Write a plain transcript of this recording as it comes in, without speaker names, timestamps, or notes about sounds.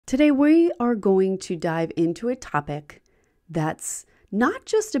Today, we are going to dive into a topic that's not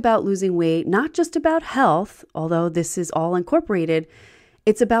just about losing weight, not just about health, although this is all incorporated.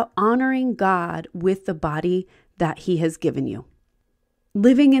 It's about honoring God with the body that He has given you.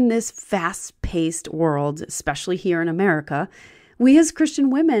 Living in this fast-paced world, especially here in America, we as Christian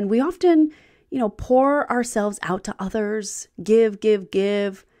women, we often, pour ourselves out to others, give.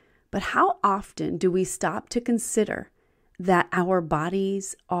 But how often do we stop to consider that our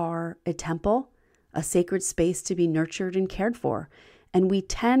bodies are a temple, a sacred space to be nurtured and cared for? And we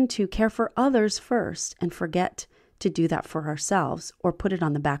tend to care for others first and forget to do that for ourselves or put it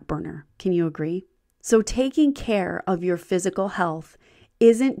on the back burner. Can you agree? So taking care of your physical health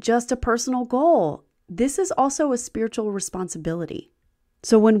isn't just a personal goal. This is also a spiritual responsibility.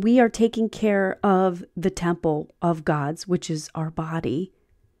 So when we are taking care of the temple of God's, which is our body,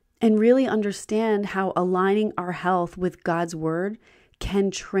 and really understand how aligning our health with God's word can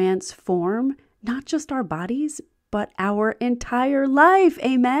transform not just our bodies, but our entire life.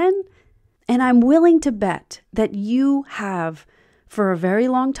 Amen. And I'm willing to bet that you have, for a very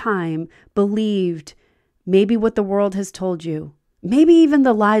long time, believed maybe what the world has told you, maybe even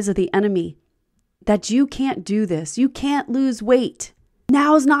the lies of the enemy, that you can't do this. You can't lose weight.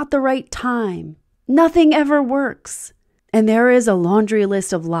 Now's not the right time. Nothing ever works. And there is a laundry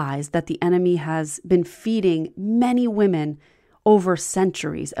list of lies that the enemy has been feeding many women over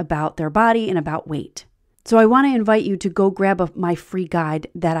centuries about their body and about weight. So I want to invite you to go grab my free guide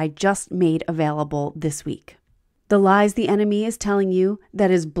that I just made available this week. The lies the enemy is telling you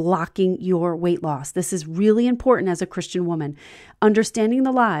that is blocking your weight loss. This is really important as a Christian woman. Understanding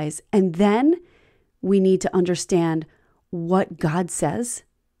the lies, and then we need to understand what God says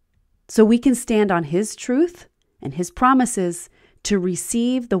so we can stand on His truth and His promises to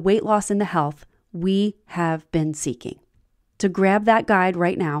receive the weight loss and the health we have been seeking. To grab that guide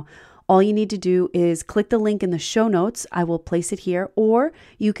right now, all you need to do is click the link in the show notes. I will place it here, or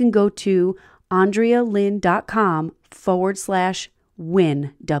you can go to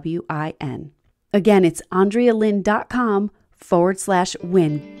AndreaLynn.com/win, W-I-N. Again, it's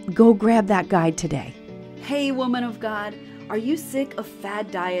AndreaLynn.com/win. Go grab that guide today. Hey, woman of God. Are you sick of fad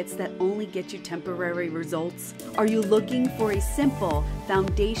diets that only get you temporary results? Are you looking for a simple,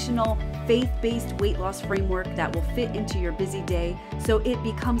 foundational, faith-based weight loss framework that will fit into your busy day so it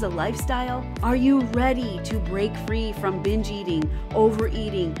becomes a lifestyle? Are you ready to break free from binge eating,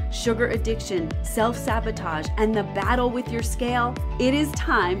 overeating, sugar addiction, self-sabotage, and the battle with your scale? It is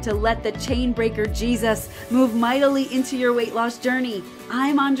time to let the chain breaker Jesus move mightily into your weight loss journey.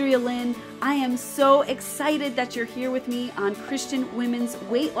 I'm Andrea Lynn. I am so excited that you're here with me on Christian Women's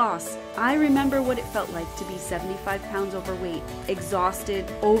Weight Loss. I remember what it felt like to be 75 pounds overweight,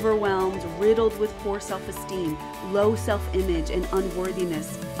 exhausted, overwhelmed, riddled with poor self-esteem, low self-image, and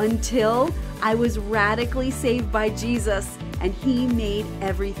unworthiness, until I was radically saved by Jesus, and He made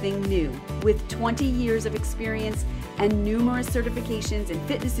everything new. With 20 years of experience and numerous certifications in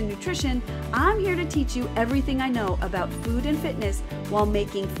fitness and nutrition, I'm here to teach you everything I know about food and fitness while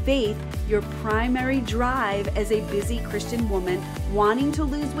making faith your primary drive as a busy Christian woman wanting to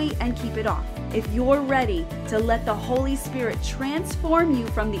lose weight and keep it off. If you're ready to let the Holy Spirit transform you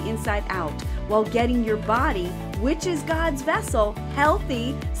from the inside out while getting your body, which is God's vessel,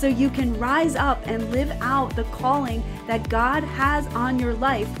 healthy so you can rise up and live out the calling that God has on your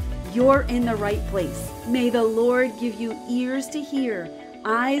life, you're in the right place. May the Lord give you ears to hear,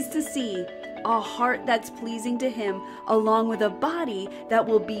 eyes to see, a heart that's pleasing to Him, along with a body that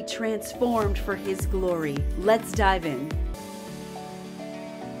will be transformed for His glory. Let's dive in.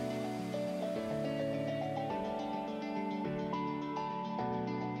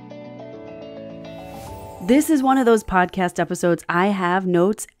 This is one of those podcast episodes I have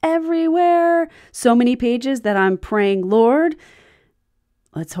notes everywhere. So many pages that I'm praying, Lord,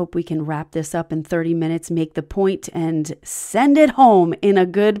 let's hope we can wrap this up in 30 minutes, make the point, and send it home in a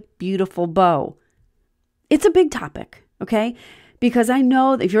good, beautiful bow. It's a big topic, okay? Because I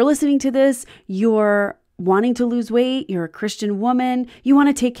know that if you're listening to this, you're wanting to lose weight, you're a Christian woman, you want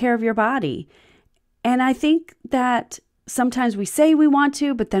to take care of your body. And I think that sometimes we say we want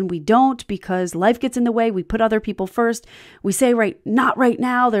to, but then we don't because life gets in the way. We put other people first. We say, not right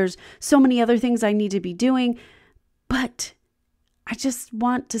now. There's so many other things I need to be doing. But I just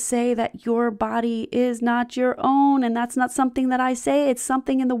want to say that your body is not your own, and that's not something that I say. It's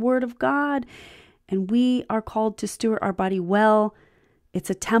something in the Word of God, and we are called to steward our body well.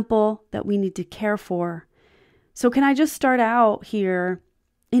 It's a temple that we need to care for. So can I just start out here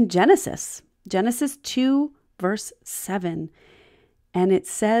in Genesis 2, verse 7, and it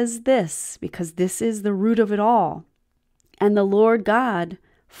says this, because this is the root of it all. And the Lord God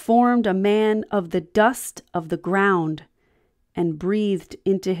formed a man of the dust of the ground and breathed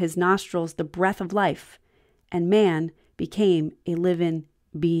into his nostrils the breath of life, and man became a living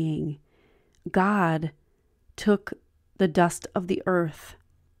being. God took the dust of the earth,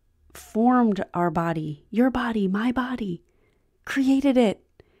 formed our body, your body, my body, created it.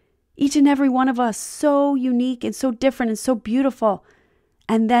 Each and every one of us, so unique and so different and so beautiful,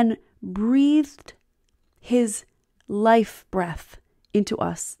 and then breathed his life breath into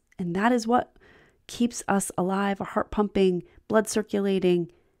us. And that is what keeps us alive, our heart pumping, blood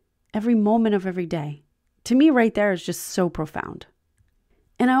circulating every moment of every day. To me, right there is just so profound.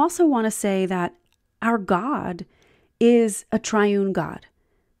 And I also want to say that our God is a triune God.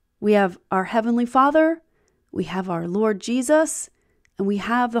 We have our Heavenly Father, we have our Lord Jesus, and we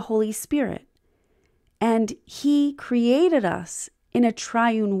have the Holy Spirit. And He created us in a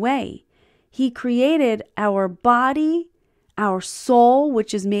triune way. He created our body, our soul,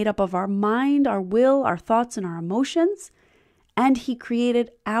 which is made up of our mind, our will, our thoughts, and our emotions. And He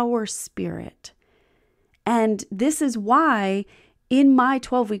created our spirit. And this is why in my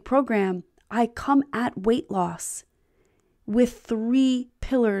 12-week program, I come at weight loss with 3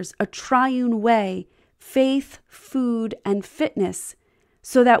 pillars, a triune way: faith, food, and fitness,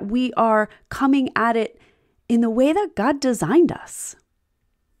 so that we are coming at it in the way that God designed us.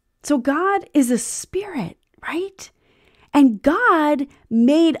 So God is a spirit, right? And God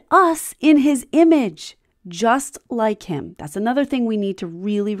made us in His image, just like Him. That's another thing we need to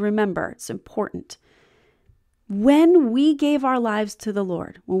really remember. It's important. When we gave our lives to the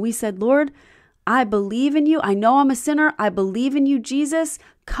Lord, when we said, Lord, I believe in you. I know I'm a sinner. I believe in you, Jesus.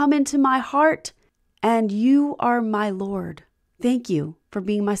 Come into my heart, and you are my Lord. Thank you for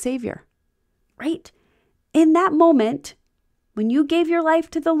being my Savior, right? In that moment, when you gave your life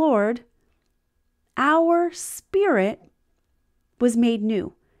to the Lord, our spirit was made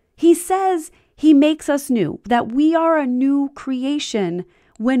new. He says He makes us new, that we are a new creation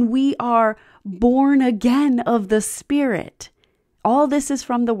when we are born again of the Spirit. All this is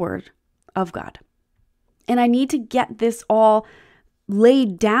from the Word of God. And I need to get this all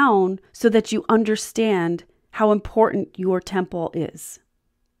laid down so that you understand how important your temple is.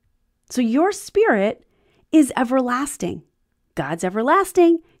 So your spirit is everlasting. God's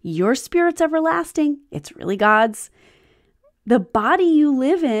everlasting. Your spirit's everlasting. It's really God's. The body you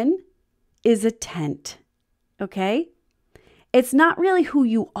live in is a tent, okay? It's not really who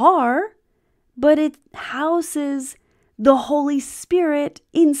you are, but it houses the Holy Spirit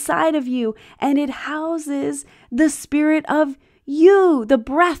inside of you, and it houses the spirit of you, the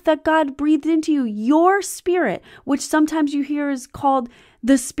breath that God breathed into you, your spirit, which sometimes you hear is called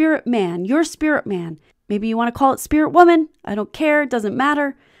the spirit man, your spirit man. Maybe you want to call it spirit woman. I don't care. It doesn't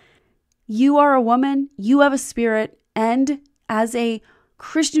matter. You are a woman. You have a spirit. And as a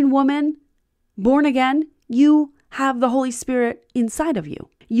Christian woman, born again, you have the Holy Spirit inside of you.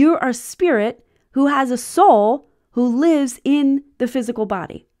 You're a spirit who has a soul who lives in the physical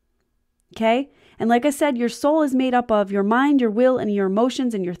body. Okay? And like I said, your soul is made up of your mind, your will, and your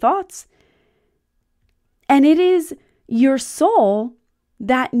emotions and your thoughts. And it is your soul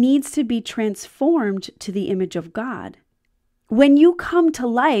that needs to be transformed to the image of God. When you come to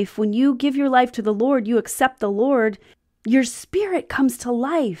life, when you give your life to the Lord, you accept the Lord, your spirit comes to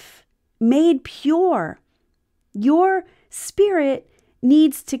life, made pure. Your spirit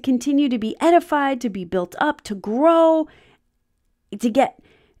needs to continue to be edified, to be built up, to grow, to get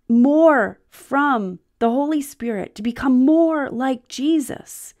more from the Holy Spirit, to become more like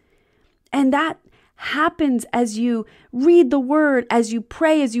Jesus. And that happens as you read the Word, as you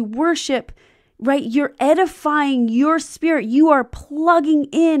pray, as you worship, right? You're edifying your spirit. You are plugging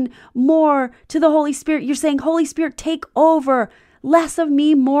in more to the Holy Spirit. You're saying, Holy Spirit, take over. Less of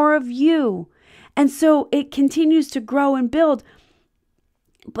me, more of you. And so it continues to grow and build.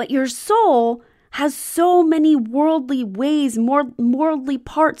 But your soul has so many worldly ways, more worldly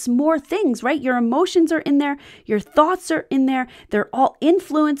parts, more things, right? Your emotions are in there. Your thoughts are in there. They're all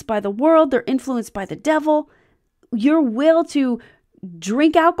influenced by the world. They're influenced by the devil. Your will to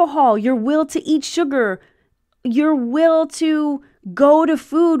drink alcohol, your will to eat sugar, your will to go to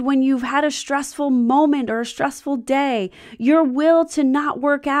food when you've had a stressful moment or a stressful day, your will to not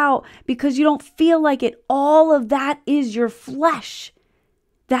work out because you don't feel like it. All of that is your flesh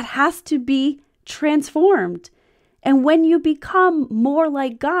that has to be transformed. And when you become more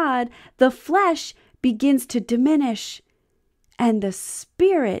like God, the flesh begins to diminish, and the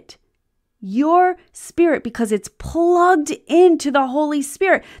spirit, your spirit, because it's plugged into the Holy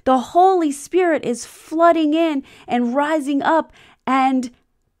Spirit, the Holy Spirit is flooding in and rising up and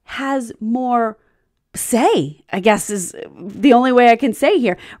has more say, I guess is the only way I can say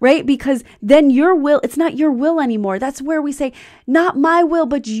here, right? Because then your will, it's not your will anymore. That's where we say, not my will,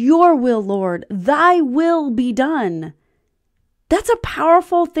 but your will, Lord. Thy will be done. That's a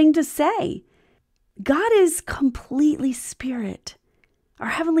powerful thing to say. God is completely spirit. Our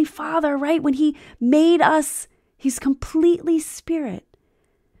Heavenly Father, right? When He made us, He's completely spirit.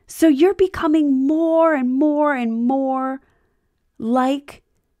 So you're becoming more and more and more like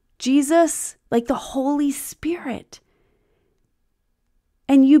Jesus, like the Holy Spirit.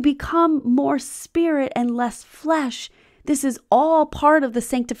 And you become more spirit and less flesh. This is all part of the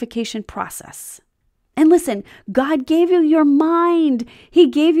sanctification process. And listen, God gave you your mind. He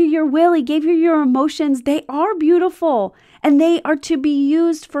gave you your will. He gave you your emotions. They are beautiful, and they are to be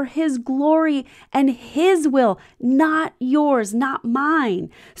used for His glory and His will, not yours, not mine.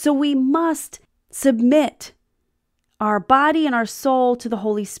 So we must submit our body and our soul to the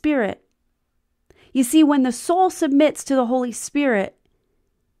Holy Spirit. You see, when the soul submits to the Holy Spirit,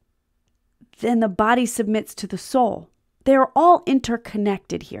 then the body submits to the soul. They're all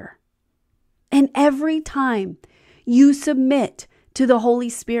interconnected here. And every time you submit to the Holy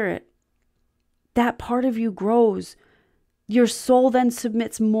Spirit, that part of you grows. Your soul then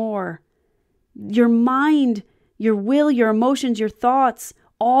submits more. Your mind, your will, your emotions, your thoughts,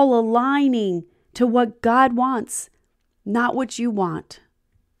 all aligning to what God wants, not what you want.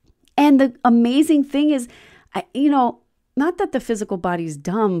 And the amazing thing is, not that the physical body's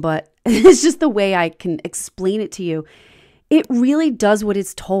dumb, but it's just the way I can explain it to you. It really does what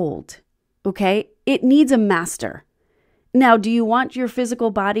it's told, okay? It needs a master. Now, do you want your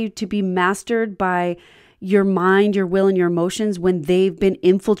physical body to be mastered by your mind, your will, and your emotions when they've been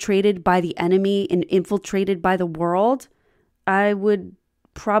infiltrated by the enemy and infiltrated by the world? I would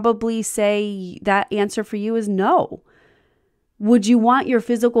probably say that answer for you is no. Would you want your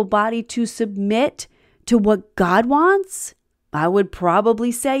physical body to submit to what God wants? I would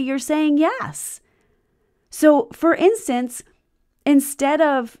probably say you're saying yes. So, for instance, instead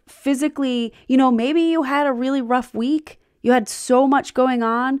of physically, maybe you had a really rough week. You had so much going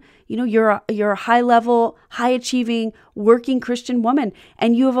on. You're a high level, high achieving, working Christian woman,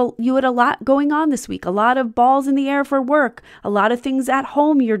 and you had a lot going on this week. A lot of balls in the air for work. A lot of things at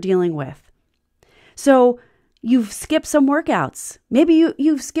home you're dealing with. So you've skipped some workouts. Maybe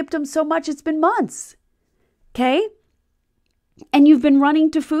you've skipped them so much it's been months. Okay? And you've been running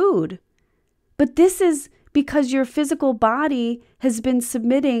to food. But this is because your physical body has been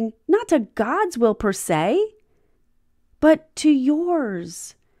submitting not to God's will per se, but to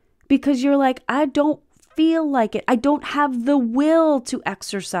yours. Because you're like, I don't feel like it. I don't have the will to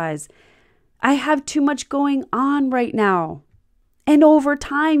exercise. I have too much going on right now. And over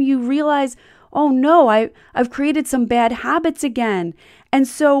time you realize, oh no, I've created some bad habits again. And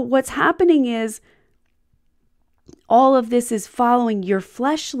so what's happening is all of this is following your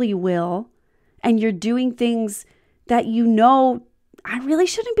fleshly will, and you're doing things that I really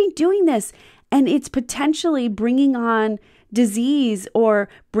shouldn't be doing this. And it's potentially bringing on disease or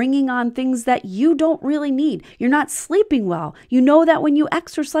bringing on things that you don't really need. You're not sleeping well. You know that when you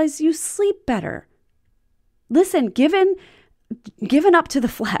exercise, you sleep better. Listen, given up to the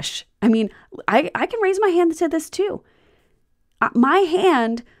flesh. I mean, I can raise my hand to this too. My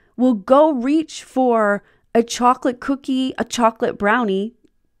hand will go reach for a chocolate cookie, a chocolate brownie,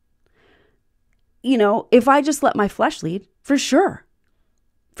 if I just let my flesh lead, for sure.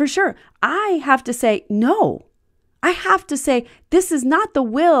 For sure. I have to say, no. I have to say, this is not the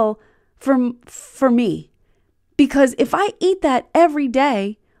will for me. Because if I eat that every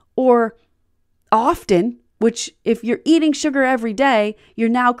day or often, which if you're eating sugar every day, you're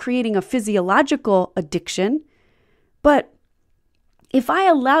now creating a physiological addiction. But if I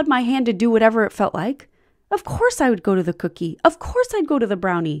allowed my hand to do whatever it felt like, of course I would go to the cookie. Of course I'd go to the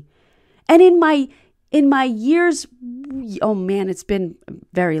brownie. And in my years, oh man, it's been a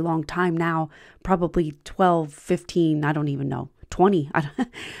very long time now, probably 12, 15, I don't even know, 20.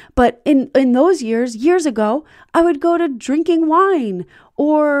 But in those years ago, I would go to drinking wine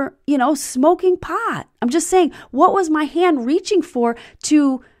or, smoking pot. I'm just saying, what was my hand reaching for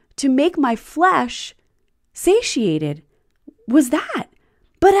to make my flesh satiated? Was that?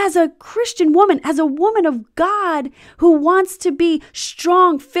 But as a Christian woman, as a woman of God who wants to be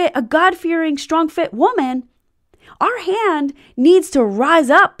strong, fit, a God-fearing, strong, fit woman, our hand needs to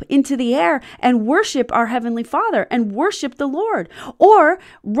rise up into the air and worship our Heavenly Father and worship the Lord. Or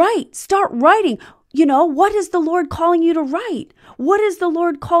start writing. What is the Lord calling you to write? What is the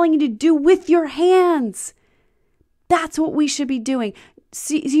Lord calling you to do with your hands? That's what we should be doing.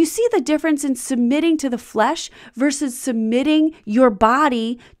 you see the difference in submitting to the flesh versus submitting your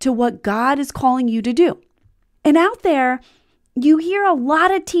body to what God is calling you to do. And out there, you hear a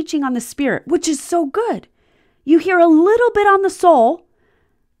lot of teaching on the spirit, which is so good. You hear a little bit on the soul,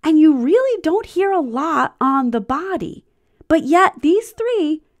 and you really don't hear a lot on the body. But yet these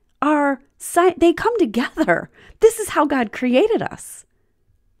three they come together. This is how God created us.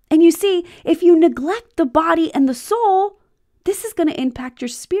 And you see, if you neglect the body and the soul, this is going to impact your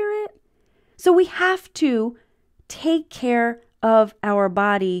spirit. So we have to take care of our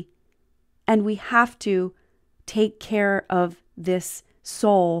body, and we have to take care of this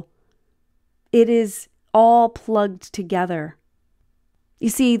soul. It is all plugged together. You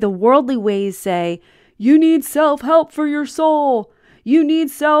see, the worldly ways say, you need self-help for your soul. You need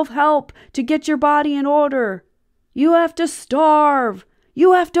self-help to get your body in order. You have to starve.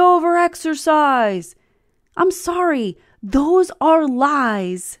 You have to over-exercise. I'm sorry, those are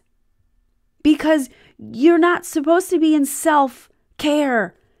lies. Because you're not supposed to be in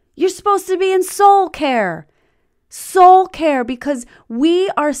self-care. You're supposed to be in soul care. Soul care, because we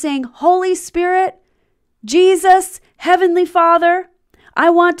are saying, Holy Spirit, Jesus, Heavenly Father, I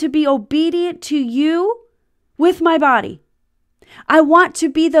want to be obedient to you with my body. I want to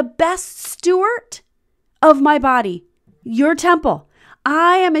be the best steward of my body, your temple.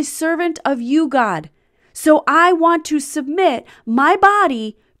 I am a servant of you, God. So I want to submit my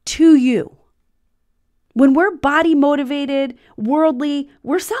body to you. When we're body motivated, worldly,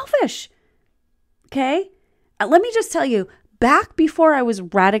 we're selfish. Okay? Let me just tell you, back before I was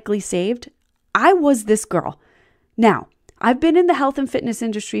radically saved, I was this girl. Now, I've been in the health and fitness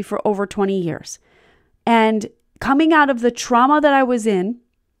industry for over 20 years. And coming out of the trauma that I was in,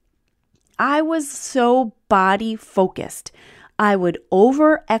 I was so body focused. I would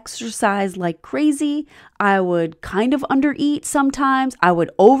over exercise like crazy. I would kind of undereat sometimes. I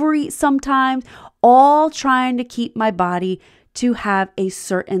would overeat sometimes, all trying to keep my body to have a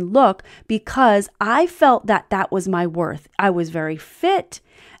certain look because I felt that that was my worth. I was very fit.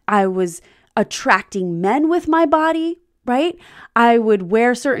 I was attracting men with my body, right? I would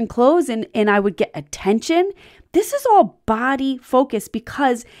wear certain clothes and I would get attention. This is all body focused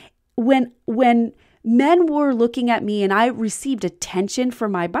because when men were looking at me and I received attention for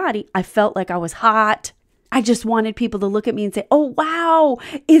my body, I felt like I was hot. I just wanted people to look at me and say, oh, wow,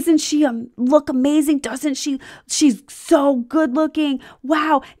 isn't she look amazing? Doesn't she? She's so good looking.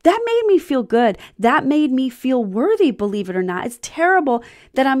 Wow, that made me feel good. That made me feel worthy, believe it or not. It's terrible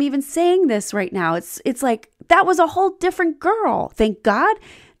that I'm even saying this right now. It's like that was a whole different girl. Thank God.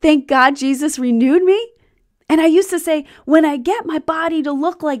 Thank God Jesus renewed me. And I used to say, when I get my body to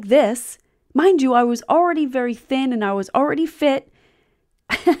look like this, mind you, I was already very thin and I was already fit,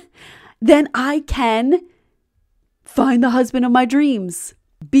 then I can find the husband of my dreams,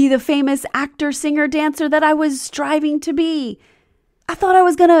 be the famous actor, singer, dancer that I was striving to be. I thought I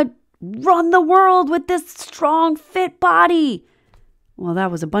was going to run the world with this strong, fit body. Well,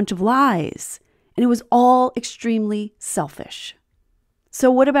 that was a bunch of lies, and it was all extremely selfish.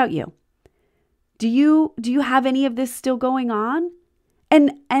 So what about you? Do you have any of this still going on? And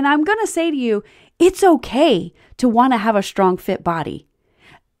I'm going to say to you, it's okay to want to have a strong, fit body.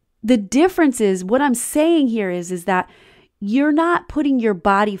 The difference is, what I'm saying here is that you're not putting your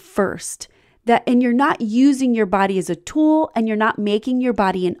body first, and you're not using your body as a tool, and you're not making your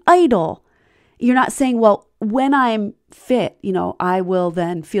body an idol. You're not saying, well, when I'm fit, I will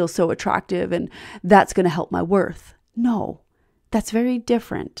then feel so attractive and that's going to help my worth. No, that's very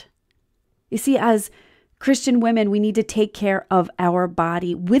different. You see, as Christian women, we need to take care of our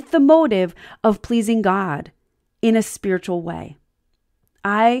body with the motive of pleasing God in a spiritual way.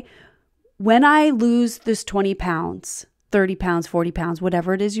 When I lose this 20 pounds, 30 pounds, 40 pounds,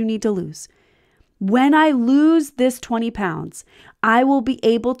 whatever it is you need to lose, when I lose this 20 pounds, I will be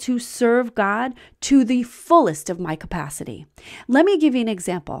able to serve God to the fullest of my capacity. Let me give you an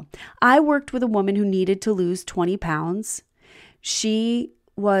example. I worked with a woman who needed to lose 20 pounds. She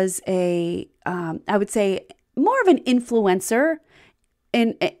was I would say, more of an influencer,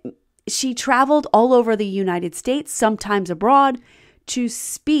 and she traveled all over the United States, sometimes abroad, to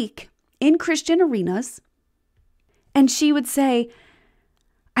speak in Christian arenas. And she would say,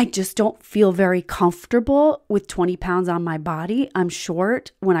 I just don't feel very comfortable with 20 pounds on my body. I'm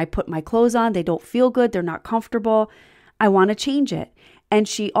short. When I put my clothes on, they don't feel good. They're not comfortable. I want to change it. And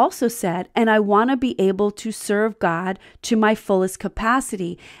she also said, and I want to be able to serve God to my fullest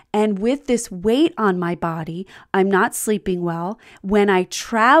capacity. And with this weight on my body, I'm not sleeping well. When I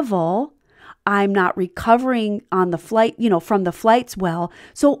travel, I'm not recovering on the flight, from the flights well.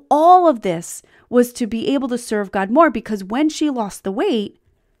 So all of this was to be able to serve God more, because when she lost the weight,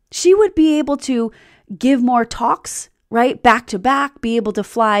 she would be able to give more talks, right? Back to back, be able to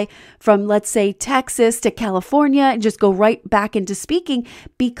fly from, let's say, Texas to California and just go right back into speaking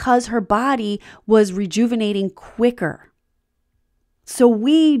because her body was rejuvenating quicker. So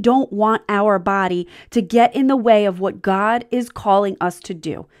we don't want our body to get in the way of what God is calling us to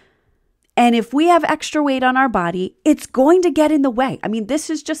do. And if we have extra weight on our body, it's going to get in the way. I mean, this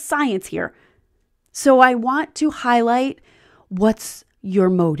is just science here. So I want to highlight what's your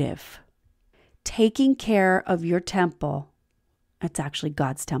motive. Taking care of your temple. It's actually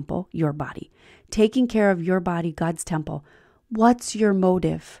God's temple, your body. Taking care of your body, God's temple. What's your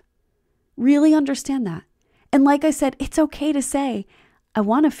motive? Really understand that. And like I said, it's okay to say, I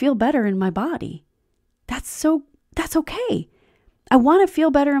want to feel better in my body. That's okay. I want to feel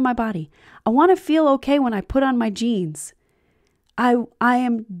better in my body. I want to feel okay when I put on my jeans. I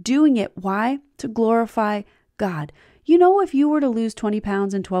am doing it. Why? To glorify God. If you were to lose 20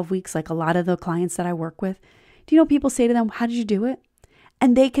 pounds in 12 weeks, like a lot of the clients that I work with, do you know people say to them, how did you do it?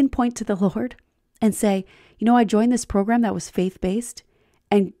 And they can point to the Lord and say, I joined this program that was faith-based,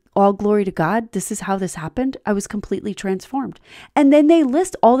 and all glory to God. This is how this happened. I was completely transformed. And then they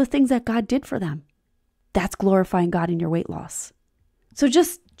list all the things that God did for them. That's glorifying God in your weight loss. So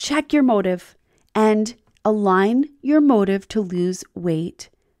just check your motive and align your motive to lose weight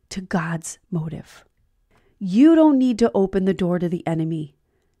to God's motive. You don't need to open the door to the enemy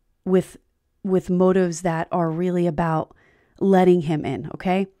with motives that are really about letting him in,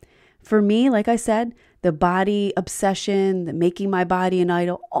 okay? For me, like I said, the body obsession, the making my body an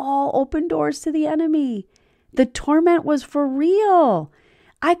idol, all open doors to the enemy. The torment was for real.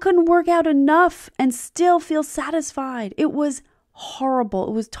 I couldn't work out enough and still feel satisfied. It was horrible.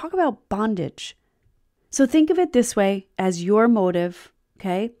 It was talk about bondage. So think of it this way as your motive,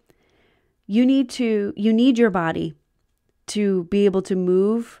 okay? You need your body to be able to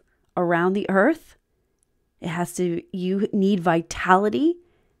move around the earth. You need vitality.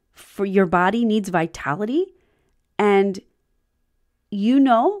 For your body needs vitality. And you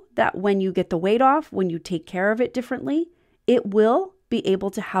know that when you get the weight off, when you take care of it differently, it will be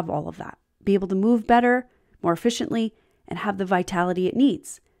able to have all of that, be able to move better, more efficiently, and have the vitality it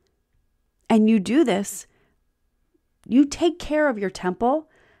needs. And you do this, you take care of your temple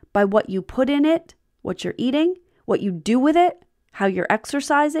by what you put in it, what you're eating, what you do with it, how you're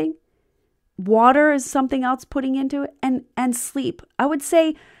exercising. Water is something else putting into it, and sleep. I would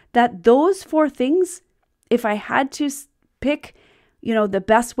say that those 4 things, if I had to pick, the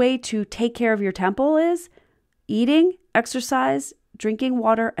best way to take care of your temple is eating, exercise, drinking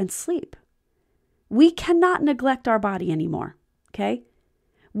water, and sleep. We cannot neglect our body anymore, okay?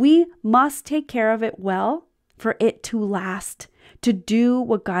 We must take care of it well for it to last, to do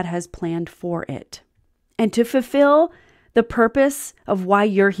what God has planned for it. And to fulfill the purpose of why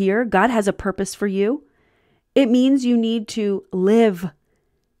you're here, God has a purpose for you. It means you need to live,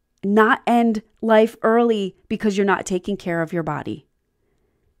 not end life early because you're not taking care of your body.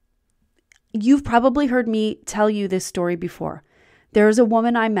 You've probably heard me tell you this story before. There's a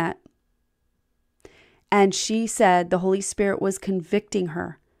woman I met, and she said the Holy Spirit was convicting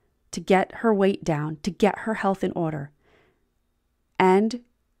her to get her weight down, to get her health in order. And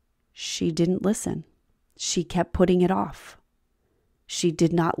she didn't listen. She kept putting it off. She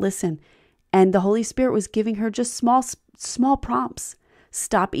did not listen. And the Holy Spirit was giving her just small prompts.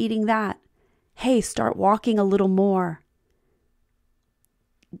 Stop eating that. Hey, start walking a little more.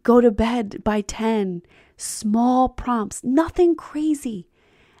 Go to bed by 10. Small prompts, nothing crazy.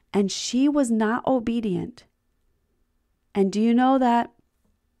 And she was not obedient. And do you know that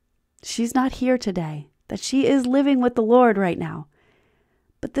she's not here today? That she is living with the Lord right now.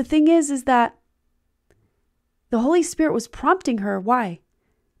 But the thing is that the Holy Spirit was prompting her. Why?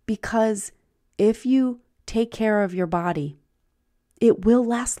 Because if you take care of your body, it will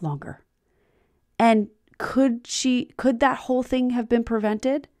last longer. And could that whole thing have been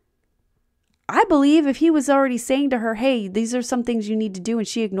prevented? I believe if he was already saying to her, hey, these are some things you need to do, and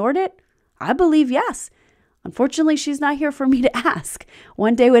she ignored it, I believe yes. Unfortunately, she's not here for me to ask.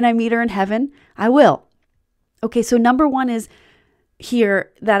 One day when I meet her in heaven, I will. Okay, so number 1 is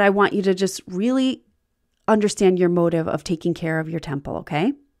here that I want you to just really understand your motive of taking care of your temple,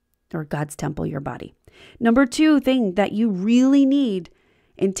 okay? Or God's temple, your body. Number 2 thing that you really need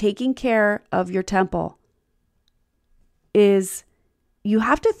in taking care of your temple is you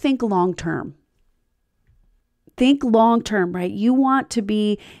have to think long term. Think long term, right? You want to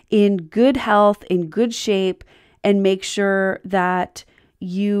be in good health, in good shape, and make sure that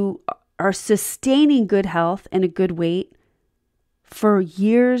you are sustaining good health and a good weight for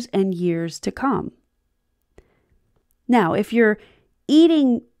years and years to come. Now, if you're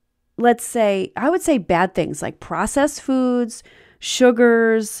eating, let's say, I would say bad things like processed foods,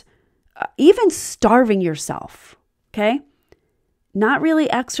 sugars, even starving yourself, okay? Not really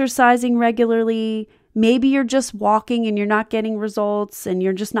exercising regularly. Maybe you're just walking and you're not getting results and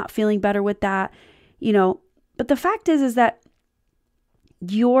you're just not feeling better with that, But the fact is that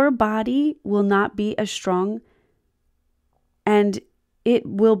your body will not be as strong and it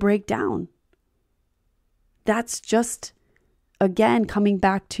will break down. That's just, again, coming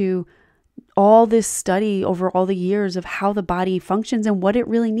back to all this study over all the years of how the body functions and what it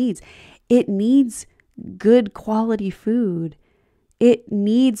really needs. It needs good quality food. It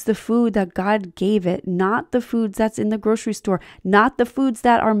needs the food that God gave it, not the foods that's in the grocery store, not the foods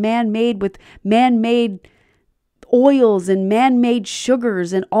that are man-made with man-made oils and man-made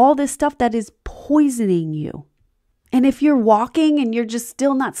sugars and all this stuff that is poisoning you. And if you're walking and you're just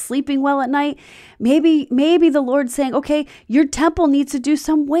still not sleeping well at night, maybe the Lord's saying, okay, your temple needs to do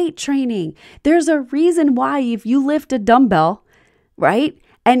some weight training. There's a reason why if you lift a dumbbell, right,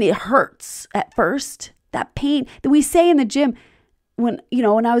 and it hurts at first, that pain that we say in the gym, when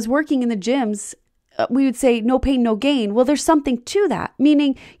I was working in the gyms, we would say no pain, no gain. Well, there's something to that,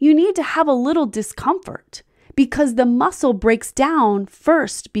 meaning you need to have a little discomfort because the muscle breaks down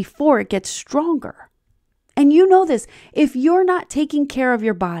first before it gets stronger. And you know this, if you're not taking care of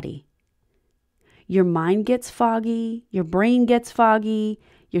your body, your mind gets foggy, your brain gets foggy,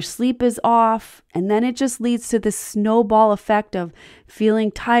 your sleep is off, and then it just leads to this snowball effect of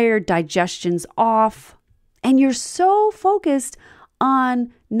feeling tired, digestion's off, and you're so focused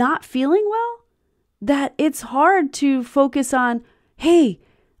on not feeling well that it's hard to focus on, hey,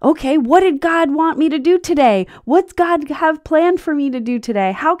 okay, what did God want me to do today? What's God have planned for me to do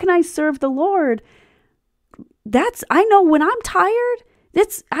today? How can I serve the Lord? I know when I'm tired,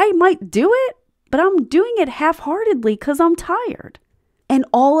 I might do it, but I'm doing it half-heartedly because I'm tired. And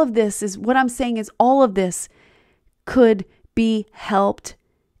all of this is what I'm saying is all of this could be helped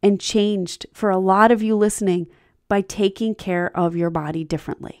and changed for a lot of you listening by taking care of your body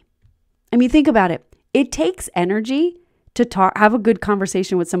differently. I mean, think about it. It takes energy to have a good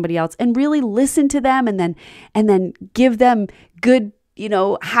conversation with somebody else and really listen to them and then give them good,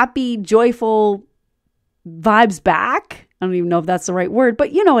 happy, joyful vibes back. I don't even know if that's the right word,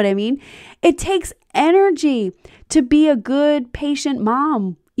 but you know what I mean. It takes energy to be a good patient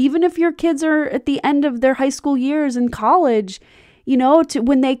mom, even if your kids are at the end of their high school years in college, to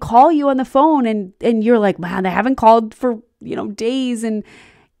when they call you on the phone and you're like, man, they haven't called for, days. And,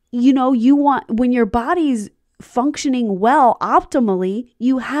 you want, when your body's functioning well, optimally,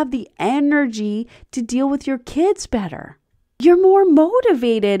 you have the energy to deal with your kids better. You're more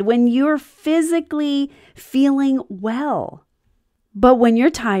motivated when you're physically feeling well. But when you're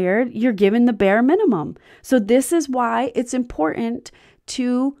tired, you're given the bare minimum. So this is why it's important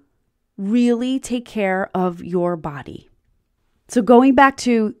to really take care of your body. So going back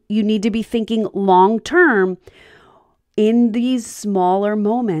to, you need to be thinking long term. In these smaller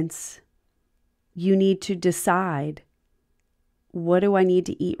moments, you need to decide, what do I need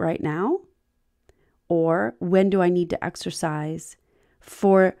to eat right now? Or when do I need to exercise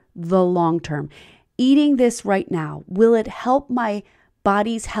for the long term? Eating this right now, will it help my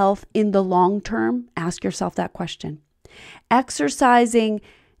body's health in the long term? Ask yourself that question. Exercising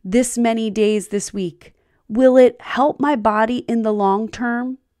this many days this week, will it help my body in the long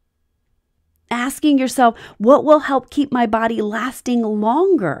term? Asking yourself, what will help keep my body lasting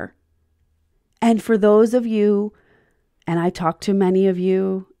longer? And for those of you, and I talk to many of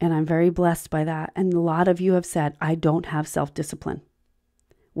you, and I'm very blessed by that, and a lot of you have said, I don't have self-discipline.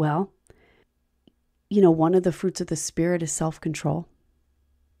 Well, one of the fruits of the Spirit is self-control.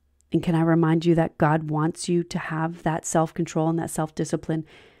 And can I remind you that God wants you to have that self-control and that self-discipline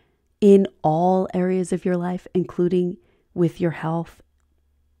in all areas of your life, including with your health.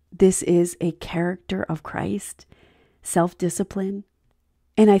 This is a character of Christ, self-discipline.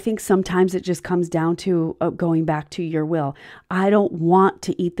 And I think sometimes it just comes down to going back to your will. I don't want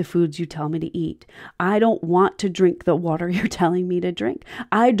to eat the foods you tell me to eat. I don't want to drink the water you're telling me to drink.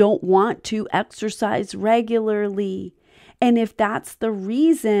 I don't want to exercise regularly. And if that's the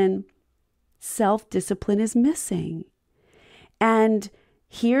reason, self-discipline is missing. And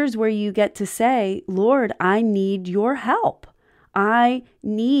here's where you get to say, Lord, I need your help. I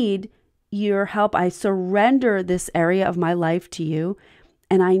need your help. I surrender this area of my life to you.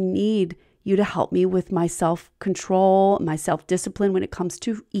 And I need you to help me with my self-control, my self-discipline when it comes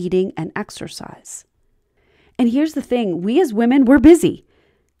to eating and exercise. And here's the thing. We as women, we're busy.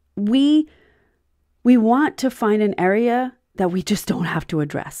 We want to find an area that we just don't have to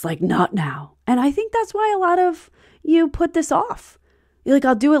address, like not now. And I think that's why a lot of you put this off. You're like,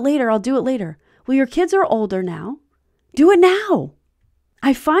 I'll do it later. Well, your kids are older now. Do it now.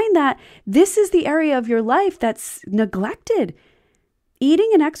 I find that this is the area of your life that's neglected.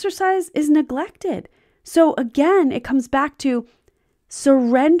 Eating and exercise is neglected. So again, it comes back to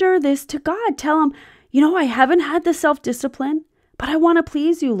surrender this to God. Tell him, I haven't had the self-discipline, but I want to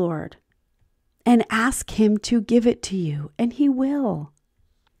please you, Lord. And ask him to give it to you, and he will.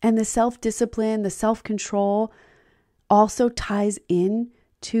 And the self-discipline, the self-control also ties in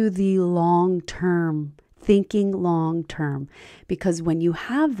to the long-term, thinking long-term. Because when you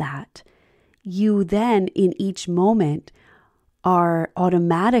have that, you then in each moment are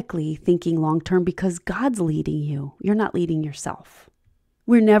automatically thinking long-term because God's leading you. You're not leading yourself.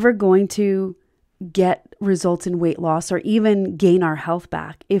 We're never going to get results in weight loss or even gain our health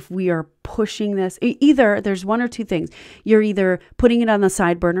back if we are pushing this. Either there's one or two things. You're either putting it on the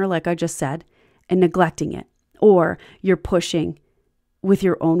side burner, like I just said, and neglecting it, or you're pushing with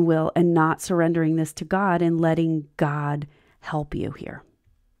your own will and not surrendering this to God and letting God help you here.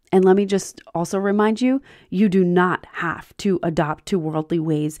 And let me just also remind you, you do not have to adopt to worldly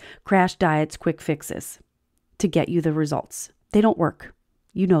ways, crash diets, quick fixes to get you the results. They don't work.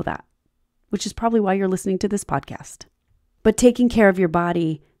 You know that, which is probably why you're listening to this podcast. But taking care of your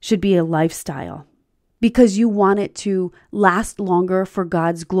body should be a lifestyle because you want it to last longer for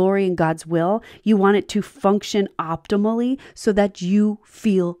God's glory and God's will. You want it to function optimally so that you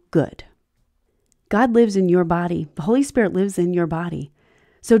feel good. God lives in your body. The Holy Spirit lives in your body.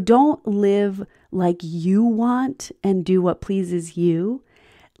 So don't live like you want and do what pleases you.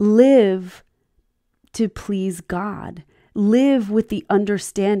 Live to please God. Live with the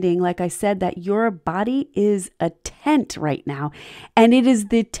understanding, like I said, that your body is a tent right now, and it is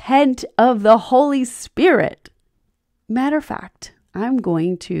the tent of the Holy Spirit. Matter of fact, I'm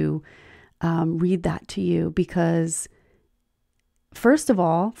going to read that to you because first of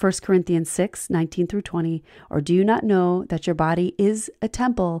all, 1 Corinthians 6, 19 through 20, or do you not know that your body is a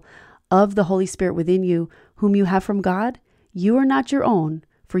temple of the Holy Spirit within you, whom you have from God? You are not your own,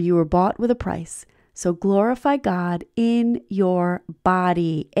 for you were bought with a price. So glorify God in your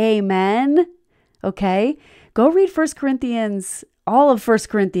body. Amen. Okay. Go read 1 Corinthians, all of 1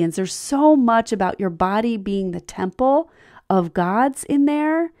 Corinthians. There's so much about your body being the temple of God's in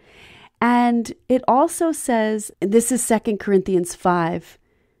there. And it also says, this is 2 Corinthians 5,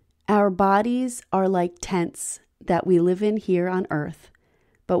 our bodies are like tents that we live in here on earth.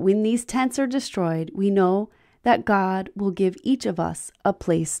 But when these tents are destroyed, we know that God will give each of us a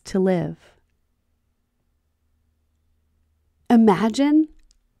place to live. Imagine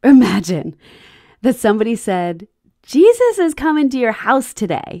that somebody said, Jesus is coming to your house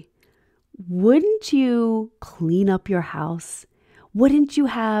today. Wouldn't you clean up your house? Wouldn't you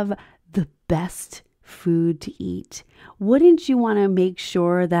have the best food to eat? Wouldn't you want to make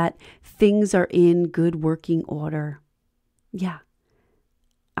sure that things are in good working order? Yeah,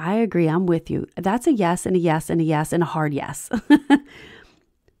 I agree. I'm with you. That's a yes and a yes and a yes and a hard yes.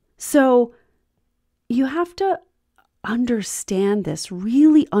 So you have to understand this,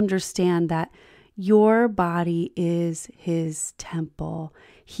 really understand that your body is his temple.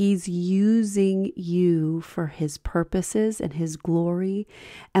 He's using you for his purposes and his glory.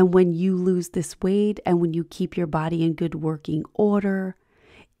 And when you lose this weight and when you keep your body in good working order,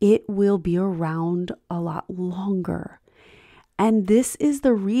 it will be around a lot longer. And this is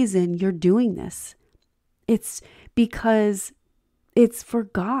the reason you're doing this. It's because it's for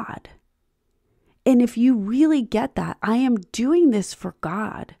God. And if you really get that, I am doing this for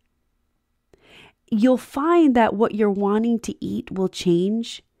God, you'll find that what you're wanting to eat will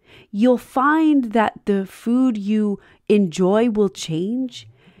change. You'll find that the food you enjoy will change.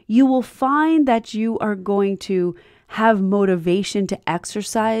 You will find that you are going to have motivation to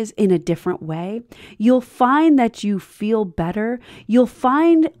exercise in a different way. You'll find that you feel better. You'll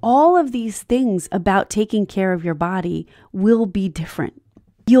find all of these things about taking care of your body will be different.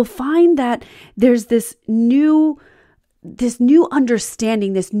 You'll find that there's this new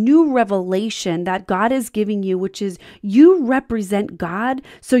understanding, this new revelation that God is giving you, which is you represent God.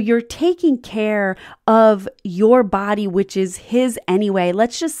 So you're taking care of your body, which is his anyway.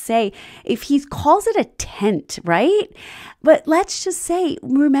 Let's just say if he calls it a tent, right? But let's just say,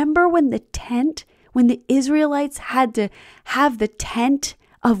 remember when the Israelites had to have the tent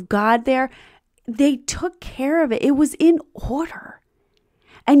of God there, they took care of it. It was in order.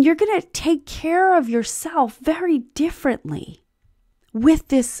 And you're going to take care of yourself very differently with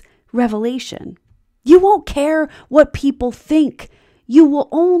this revelation. You won't care what people think. You will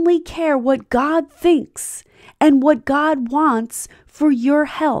only care what God thinks and what God wants for your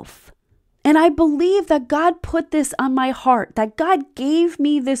health. And I believe that God put this on my heart, that God gave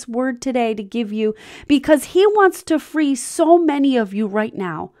me this word today to give you because He wants to free so many of you right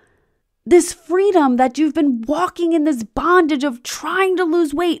now. This freedom that you've been walking in this bondage of trying to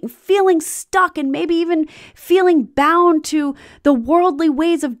lose weight and feeling stuck and maybe even feeling bound to the worldly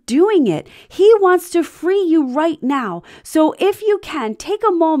ways of doing it. He wants to free you right now. So if you can, take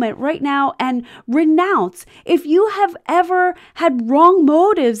a moment right now and renounce. If you have ever had wrong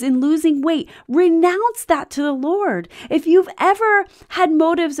motives in losing weight, renounce that to the Lord. If you've ever had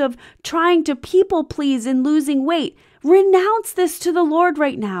motives of trying to people please in losing weight, renounce this to the Lord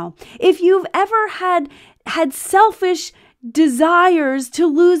right now. If you've ever had selfish desires to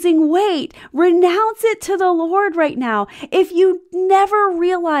losing weight, renounce it to the Lord right now. If you never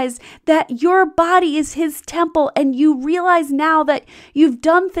realized that your body is His temple and you realize now that you've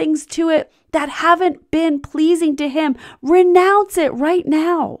done things to it that haven't been pleasing to Him, renounce it right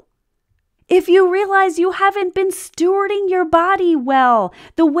now. If you realize you haven't been stewarding your body well,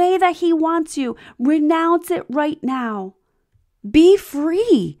 the way that He wants you, renounce it right now. Be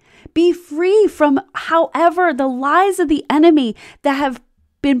free. Be free from however the lies of the enemy that have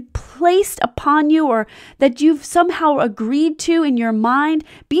been placed upon you or that you've somehow agreed to in your mind.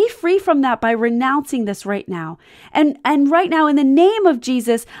 Be free from that by renouncing this right now. And right now, in the name of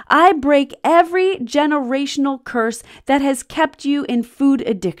Jesus, I break every generational curse that has kept you in food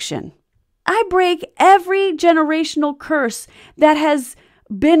addiction. I break every generational curse that has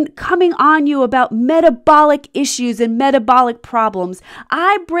been coming on you about metabolic issues and metabolic problems.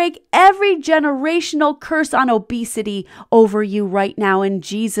 I break every generational curse on obesity over you right now in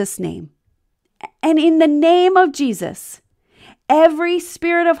Jesus' name. And in the name of Jesus, every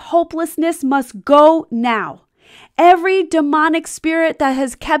spirit of hopelessness must go now. Every demonic spirit that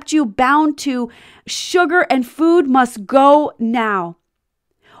has kept you bound to sugar and food must go now.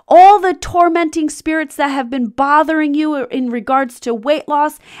 All the tormenting spirits that have been bothering you in regards to weight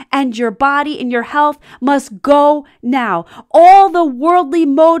loss and your body and your health must go now. All the worldly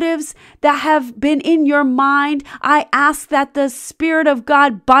motives that have been in your mind, I ask that the Spirit of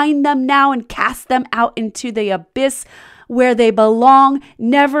God bind them now and cast them out into the abyss where they belong,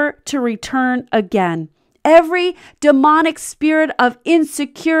 never to return again. Every demonic spirit of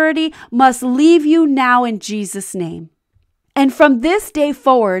insecurity must leave you now in Jesus' name. And from this day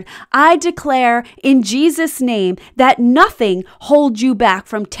forward, I declare in Jesus' name that nothing holds you back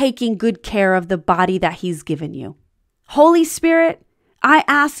from taking good care of the body that He's given you. Holy Spirit, I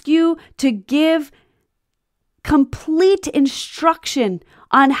ask you to give complete instruction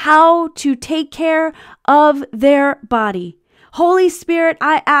on how to take care of their body. Holy Spirit,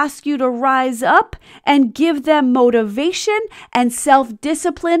 I ask you to rise up and give them motivation and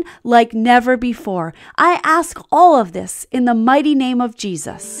self-discipline like never before. I ask all of this in the mighty name of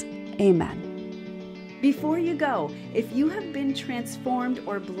Jesus. Amen. Before you go, if you have been transformed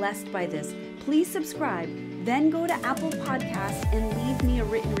or blessed by this, please subscribe, then go to Apple Podcasts and leave me a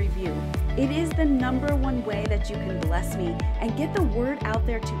written review. It is the #1 way that you can bless me and get the word out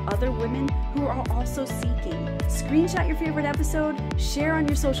there to other women who are also seeking. Screenshot your favorite episode, share on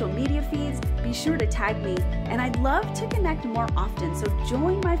your social media feeds, be sure to tag me, and I'd love to connect more often, so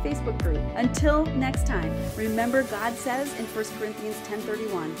join my Facebook group. Until next time, remember God says in 1 Corinthians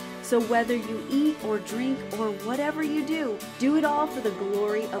 10:31, so whether you eat or drink or whatever you do, do it all for the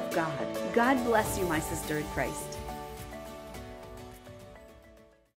glory of God. God bless you, my sister in Christ.